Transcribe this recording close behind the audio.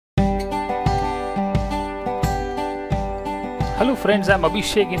Hello friends, I'm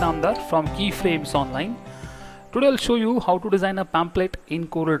Abhishek Inamdar from Keyframes Online. Today I'll show you how to design a pamphlet in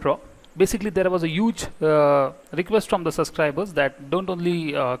Corel Draw. Basically there was a huge request from the subscribers that don't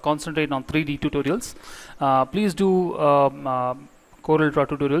only concentrate on 3D tutorials. Please do Corel Draw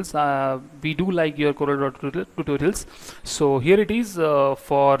tutorials. We do like your Corel Draw tutorials. So here it is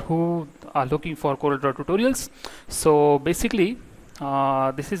for who are looking for Corel Draw tutorials. So basically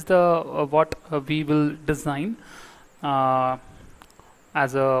this is the what we will design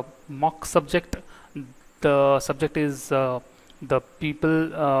as a mock subject. The subject is the people.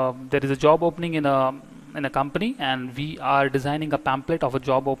 There is a job opening in a company, and we are designing a pamphlet of a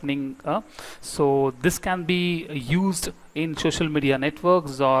job opening. So this can be used in social media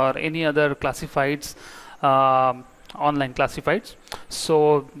networks or any other classifieds, online classifieds.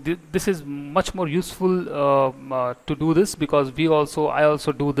 So this is much more useful to do this, because I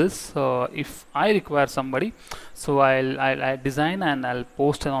also do this if I require somebody. So I'll design and I'll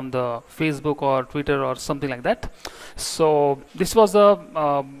post it on the Facebook or Twitter or something like that. So this was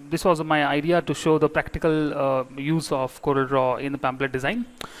my idea to show the practical use of Corel Draw in the pamphlet design.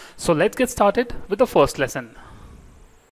 So let's get started with the first lesson.